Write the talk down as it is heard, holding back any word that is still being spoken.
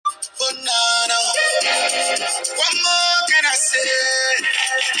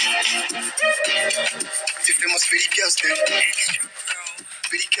Pretty girls, pretty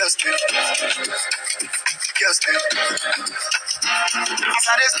girls, girls, as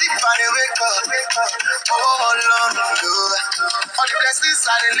I sleep, I wake up. Oh Lord, all the blessings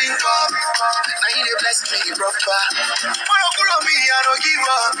I link up. Now you dey bless me proper. When you pull on me, I don't give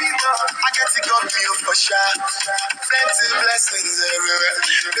up. I get to go me for sure. Plenty blessings everywhere.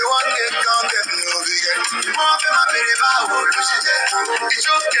 The one they come, them no bigger. More than my baby, I will do shit. It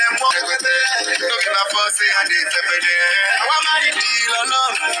shows them what they get there. Look at my boss, and they pepper there. I want my deal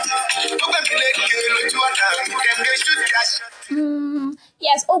alone. Look at me, like, look what I'm doing. They shoot cash.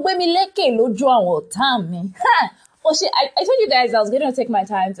 Yes, Ogbemileke lójú àwọn ọ̀tá mi. Oh shit, I told you guys I was going to take my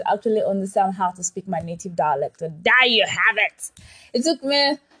time to actually understand how to speak my native dialect. And there you have it. It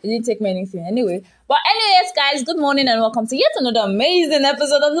didn't take me anything anyway. But anyways, guys, good morning and welcome to yet another amazing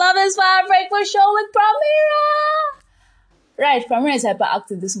episode of Love is Fire Breakfast Show with Pramira. Right, Pramira is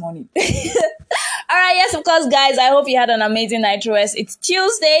hyperactive this morning. Alright, yes, of course, guys, I hope you had an amazing night rest. It's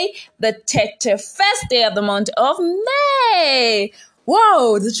Tuesday, the 31st day of the month of May.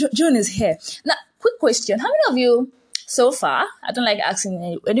 Whoa, June is here. Now, quick question. How many of you so far, I don't like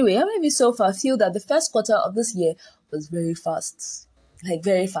asking anyway, how many of you so far feel that the first quarter of this year was very fast? Like,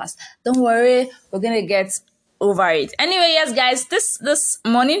 very fast. Don't worry, we're going to get over it. Anyway, yes, guys, this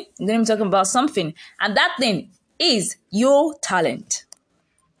morning, I'm going to be talking about something. And that thing is your talent.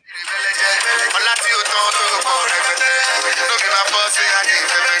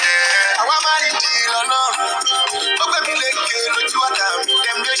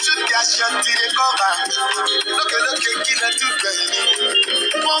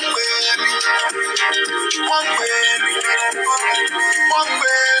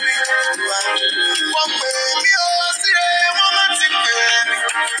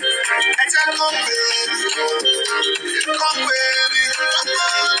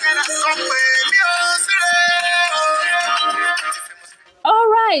 All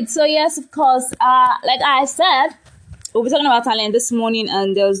right, so yes, of course, like I said, we'll be talking about talent this morning,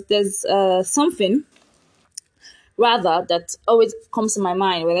 and there's something rather that always comes to my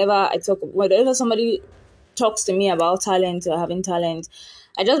mind whenever somebody talks to me about talent or having talent.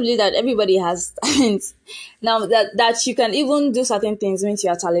 I just believe that everybody has talent. Now that you can even do certain things means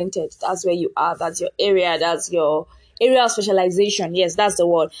you are talented. That's where you are. That's your area. That's your area of specialization. Yes, that's the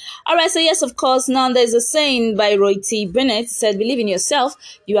word. All right. So yes, of course. Now there's a saying by Roy T. Bennett said, "Believe in yourself.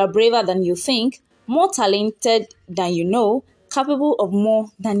 You are braver than you think, more talented than you know, capable of more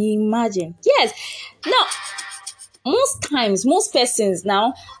than you imagine." Yes. Now, most times, most persons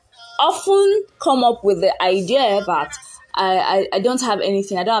now often come up with the idea that I don't have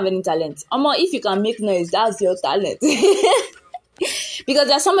anything, I don't have any talent. If you can make noise, that's your talent. Because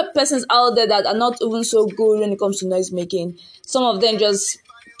there are some persons out there that are not even so good when it comes to noise making. Some of them just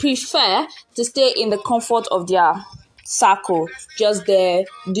prefer to stay in the comfort of their circle, just there,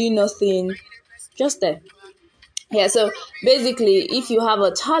 do nothing, just there. Yeah, so basically, if you have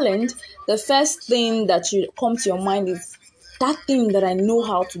a talent, the first thing that should come to your mind is that thing that I know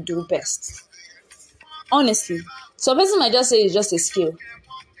how to do best. Honestly. So a person might just say it's just a skill,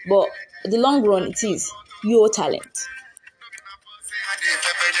 but in the long run, it is your talent.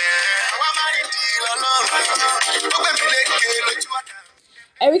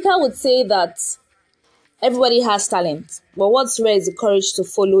 Erica would say that everybody has talent, but what's rare is the courage to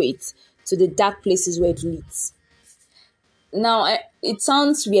follow it to the dark places where it leads. Now, it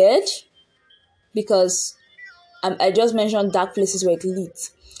sounds weird because I just mentioned dark places where it leads.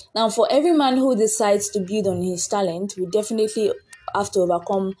 Now, for every man who decides to build on his talent, we definitely have to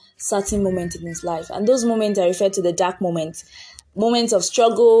overcome certain moments in his life. And those moments are referred to the dark moments. Moments of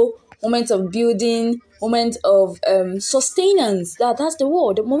struggle, moments of building, moments of sustenance. That's the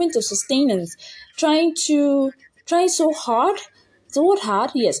word, the moment of sustenance. Trying so hard. Is the word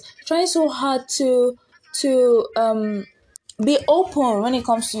hard? Yes. Trying so hard to be open when it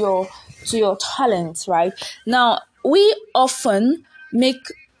comes to your talents, right? Now, we often make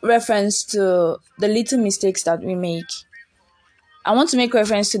reference to the little mistakes that we make. I want to make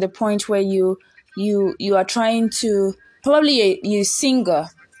reference to the point where you are trying to, probably you're a singer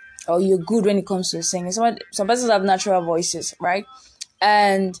or you're good when it comes to singing. Some persons have natural voices, right?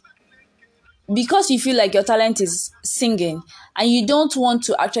 And because you feel like your talent is singing and you don't want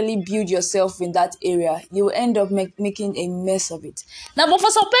to actually build yourself in that area, you will end up making a mess of it. Now, but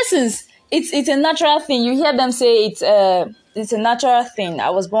for some persons, it's a natural thing. You hear them say it's a natural thing. I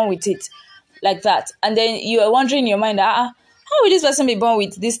was born with it, like that. And then you are wondering in your mind, how will this person be born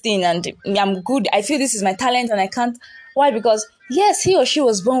with this thing? And I'm good. I feel this is my talent and I can't. Why? Because yes, he or she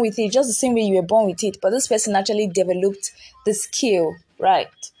was born with it just the same way you were born with it. But this person actually developed the skill, right?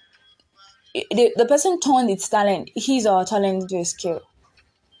 the person turned its talent, his or her talent, into a skill.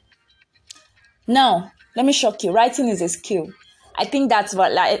 Now, let me shock you. Writing is a skill. I think that's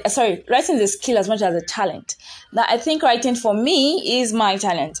what, writing is a skill as much as a talent. Now, I think writing for me is my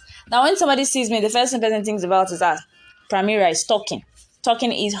talent. Now, when somebody sees me, the first thing person thinks about is that Pramira is talking.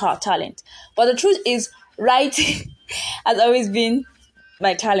 Talking is her talent. But the truth is, writing has always been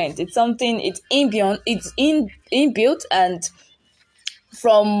my talent. It's something, it's inbuilt, and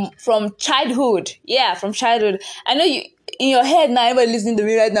from childhood. Yeah, from childhood. I know you in your head now, everybody listening to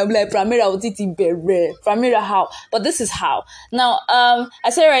me right now, be like, Pramira, Pramira, how? But this is how. Now, I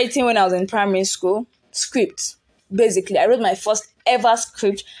started writing when I was in primary school. Script, basically. I wrote my first ever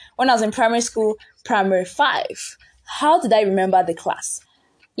script when I was in primary school, primary 5. How did I remember the class?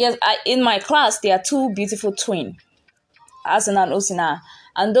 Yes, in my class, there are two beautiful twins, Asuna and Osina.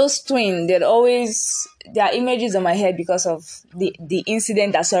 And those twins, there are images in my head because of the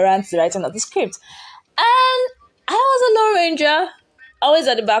incident that surrounds the writing of the script. And I was a Lone Ranger, always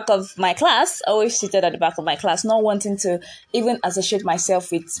at the back of my class, always seated at the back of my class, not wanting to even associate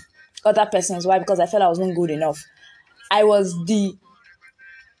myself with other persons. Why? Because I felt I was not good enough. I was the,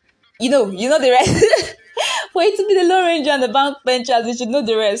 you know the rest. For you to be the Lone Ranger and the bank benchers, you should know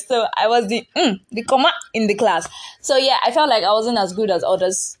the rest. So I was the comma in the class. So yeah, I felt like I wasn't as good as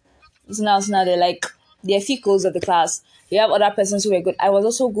others. So now they're like, they're ficals of the class. You have other persons who were good. I was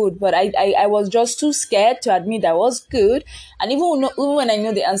also good, but I was just too scared to admit I was good. And even when I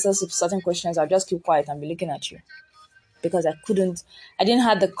know the answers to certain questions, I'll just keep quiet and be looking at you. Because I didn't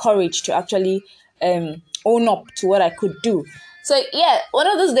have the courage to actually own up to what I could do. So yeah, one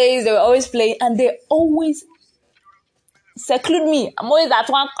of those days they were always playing and they always seclude me. I'm always at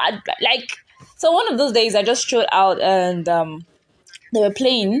one, so one of those days I just strode out and they were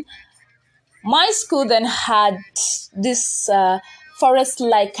playing. My school then had this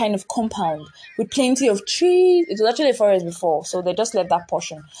forest-like kind of compound with plenty of trees. It was actually a forest before, so they just left that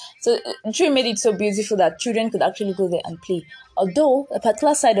portion. So the tree made it so beautiful that children could actually go there and play. Although a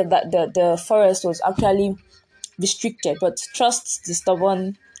particular side of that the forest was actually restricted, but trust the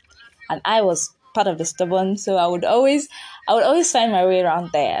stubborn, and I was part of the stubborn, so I would always find my way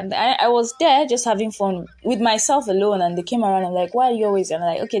around there. And I was there just having fun with myself alone, and they came around and like, why are you always? And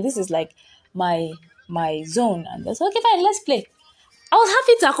I'm like, okay, this is like my zone. And they said, okay, fine, let's play. I was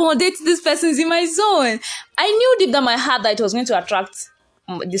happy to accommodate these persons in my zone. I knew deep down my heart that it was going to attract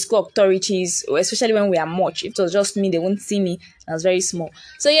the school authorities, especially when we are much. If it was just me, they wouldn't see me. I was very small.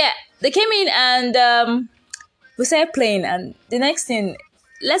 So yeah, they came in and we started playing. And the next thing,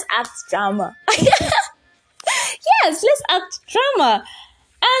 let's act drama. Yes, let's act drama.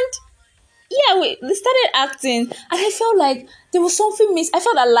 And yeah, they started acting, and I felt like there was something missing. I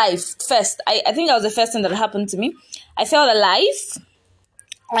felt alive first. I think that was the first thing that happened to me. I felt alive,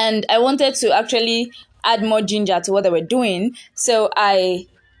 and I wanted to actually add more ginger to what they were doing. So I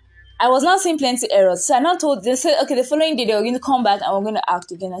was not seeing plenty errors. So I now told, they said, okay, the following day they were going to come back and we're going to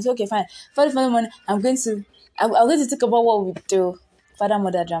act again. I said, okay, fine. For the following morning, I'm going to talk about what we do. Father,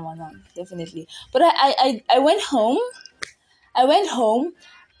 mother drama now, definitely. But I went home.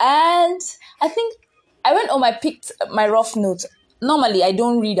 And I think I went home, I picked my rough notes. Normally, I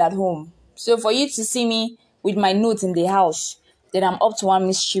don't read at home. So for you to see me with my notes in the house, then I'm up to one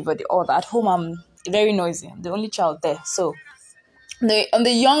mischief or the other. At home, I'm very noisy. I'm the only child there. So the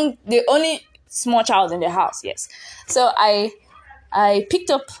only small child in the house, yes. So I picked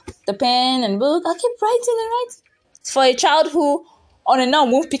up the pen and book. I kept writing and writing. For a child who on and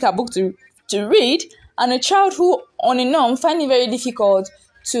on won't pick a book to read, and a child who on and on find it very difficult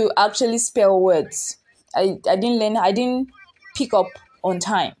to actually spell words. I didn't pick up on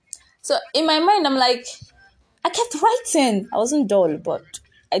time. So in my mind, I'm like, I kept writing. I wasn't dull, but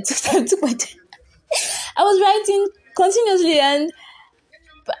I took my time. I was writing continuously and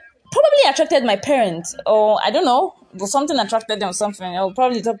probably attracted my parents, or I don't know, but something attracted them, something. I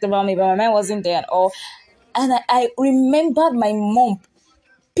probably talked about me, but my mind wasn't there at all. And I remembered my mom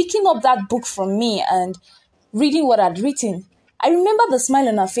picking up that book from me and reading what I'd written. I remember the smile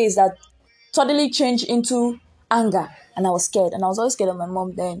on her face that suddenly changed into anger, and I was scared, and I was always scared of my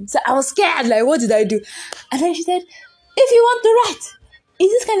mom then. So I was scared, like, what did I do? And then she said, if you want to write,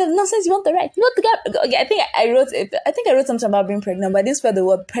 is this kind of nonsense you want to write? You want to get, okay, I think I wrote something about being pregnant, but I didn't spell the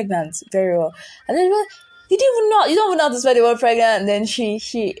word pregnant very well. And then you don't even know how to spell the word pregnant. And then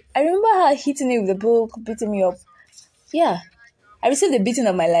I remember her hitting me with the book, beating me up. Yeah, I received the beating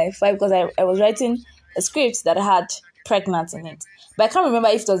of my life. Why? Because I was writing a script that had pregnant in it. But I can't remember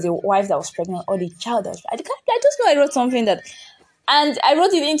if it was the wife that was pregnant or the child that was pregnant. I just know I wrote something that... And I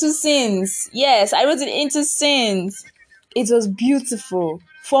wrote it into scenes. Yes, I wrote it into scenes. it was beautiful.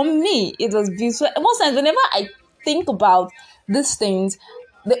 For me, it was beautiful. Most times, whenever I think about these things,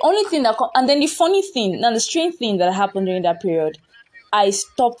 the only thing and then the funny thing, now the strange thing that happened during that period, I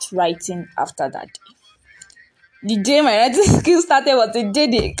stopped writing after that day. The day my writing skill started was the day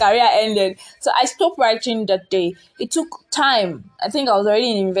the career ended. So I stopped writing that day. It took time. I think I was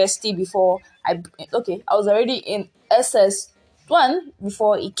already in university before I was already in SS1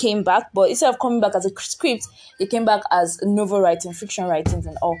 before it came back, but instead of coming back as a script, it came back as novel writing, fiction writings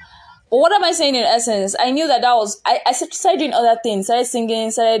and all. But what am I saying in essence? I knew that was, I started doing other things, started singing,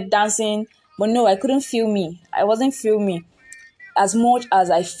 started dancing, but no, I couldn't feel me. I wasn't feel me as much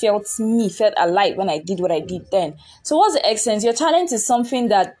as I felt alive when I did what I did then. So what's the essence? Your talent is something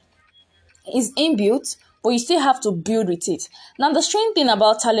that is inbuilt, but you still have to build with it. Now, the strange thing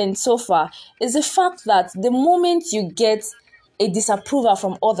about talent so far is the fact that the moment you get a disapproval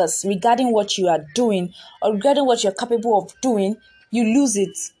from others regarding what you are doing or regarding what you're capable of doing, you lose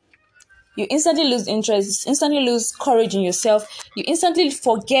it. You instantly lose interest, instantly lose courage in yourself. You instantly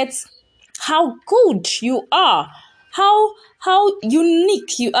forget how good you are, how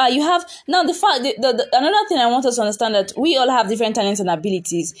unique you are. You have now the fact the another thing I want us to understand that we all have different talents and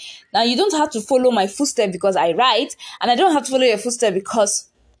abilities. Now you don't have to follow my footsteps because I write, and I don't have to follow your footsteps because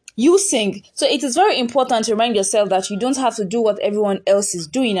you sing. So it is very important to remind yourself that you don't have to do what everyone else is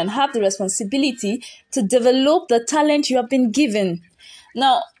doing and have the responsibility to develop the talent you have been given.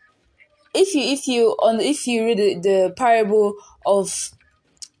 Now, if you read the parable of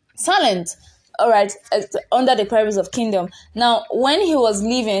talent, all right, under the parables of kingdom. Now, when he was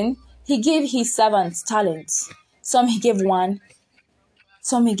leaving, he gave his servants talents. Some he gave one,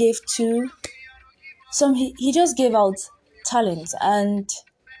 some he gave two, some he just gave out talents, and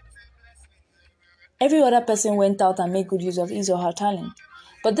every other person went out and made good use of his or her talent.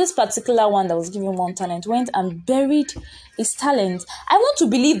 But this particular one that was given one talent went and buried his talent. I want to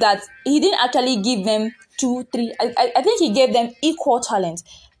believe that he didn't actually give them 2, 3. I think he gave them equal talent.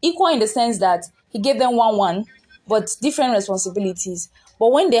 Equal in the sense that he gave them one, but different responsibilities.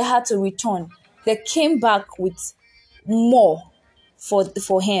 But when they had to return, they came back with more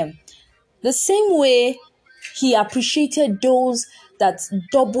for him. The same way he appreciated those that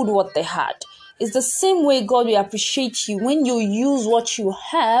doubled what they had. It's the same way God will appreciate you when you use what you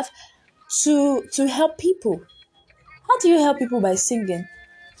have to help people. How do you help people? By singing.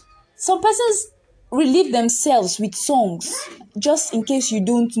 Some persons relieve themselves with songs, just in case you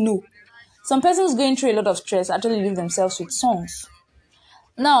don't know. Some persons going through a lot of stress actually relieve themselves with songs.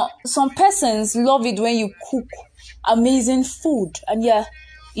 Now, some persons love it when you cook amazing food and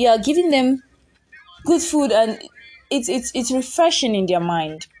you're giving them good food and it's refreshing in their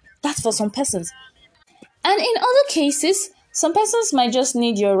mind. That's for some persons. And in other cases, some persons might just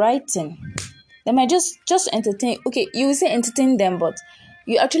need your writing. They might just entertain. Okay, you will say entertain them, but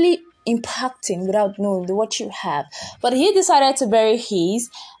you're actually impacting without knowing what you have. But he decided to bury his,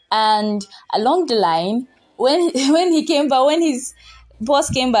 and along the line, when he came back, when his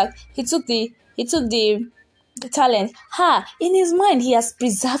boss came back, he took the talent. In his mind, he has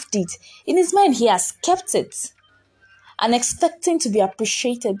preserved it. In his mind, he has kept it. And expecting to be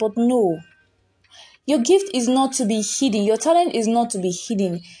appreciated, but no. Your gift is not to be hidden. Your talent is not to be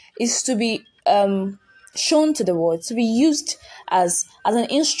hidden. It's to be shown to the world, to be used as an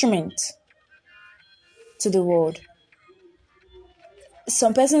instrument to the world.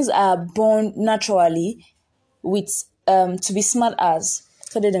 Some persons are born naturally with to be smart as,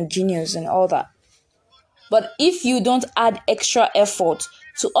 call them genius and all that. But if you don't add extra effort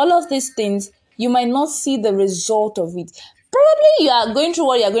to all of these things, you might not see the result of it. Probably you are going through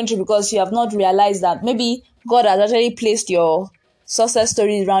what you are going through because you have not realized that maybe God has actually placed your success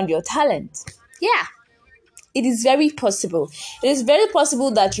stories around your talent. Yeah, it is very possible. It is very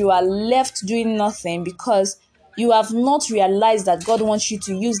possible that you are left doing nothing because you have not realized that God wants you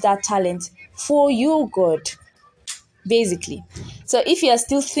to use that talent for your good, basically. So if you are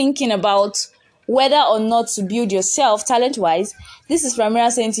still thinking about whether or not to build yourself talent-wise, this is Ramira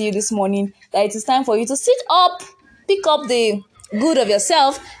saying to you this morning that it is time for you to sit up, pick up the good of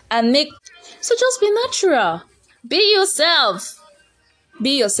yourself and make. So just be natural. Be yourself.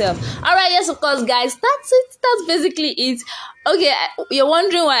 Be yourself. All right, yes, of course, guys. That's it. That's basically it. Okay, you're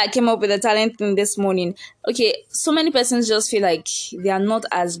wondering why I came up with the talent thing this morning. Okay, so many persons just feel like they are not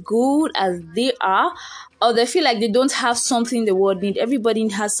as good as they are, or they feel like they don't have something the world need. Everybody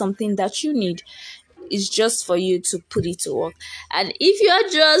has something that you need. It's just for you to put it to work. And if you are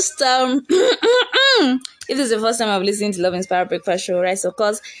just if this is the first time I've listened to Love Inspire Breakfast Show, right? So, of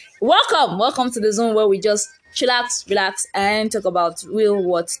course, welcome to the zone where we just chillax, relax, and talk about real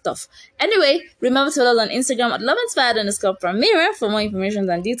world stuff. Anyway, remember to follow us on Instagram at loveinspired_Pramira for more information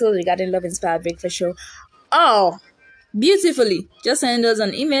and details regarding Love Inspired Breakfast Show. Oh, beautifully. Just send us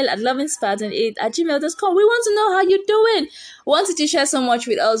an email at loveinspired8@gmail.com. We want to know how you're doing. Wanted to share so much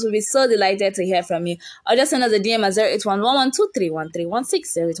with us. We'll be so delighted to hear from you. Or just send us a DM at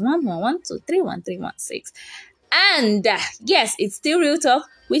 08111231316, 08111231316. And yes, it's still Real Talk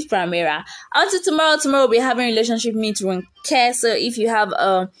with Primera. Until tomorrow, we'll be having relationship mentoring care. So if you have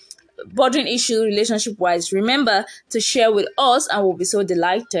a bothering issue relationship wise, remember to share with us and we'll be so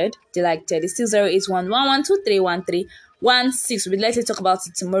delighted. It's still 08111231316. We'd like to talk about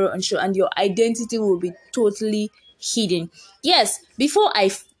it tomorrow on show, and your identity will be totally hidden. Yes, before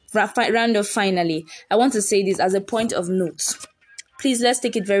I round off finally, I want to say this as a point of note. Please, let's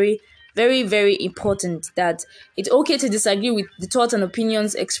take it very, very, very important that it's okay to disagree with the thoughts and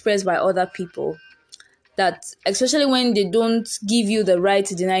opinions expressed by other people. That especially when they don't give you the right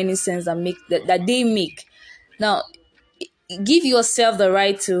to deny any sense that they make. Now, give yourself the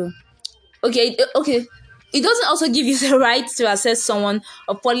right to. Okay. It doesn't also give you the right to assess someone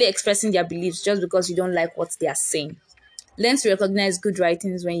or poorly expressing their beliefs just because you don't like what they are saying. Learn to recognize good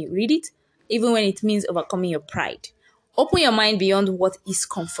writings when you read it, even when it means overcoming your pride. Open your mind beyond what is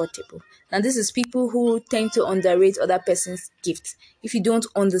comfortable. Now, this is people who tend to underrate other person's gifts. If you don't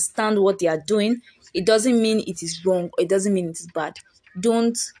understand what they are doing, it doesn't mean it is wrong, or it doesn't mean it is bad.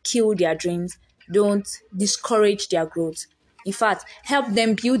 Don't kill their dreams. Don't discourage their growth. In fact, help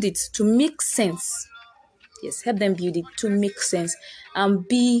them build it to make sense. Yes, help them build it to make sense. And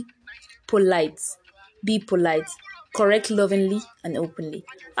be polite. Be polite. Correct lovingly and openly.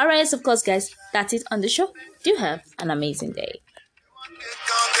 Alright, of course, guys, that's it on the show. Do have an amazing day.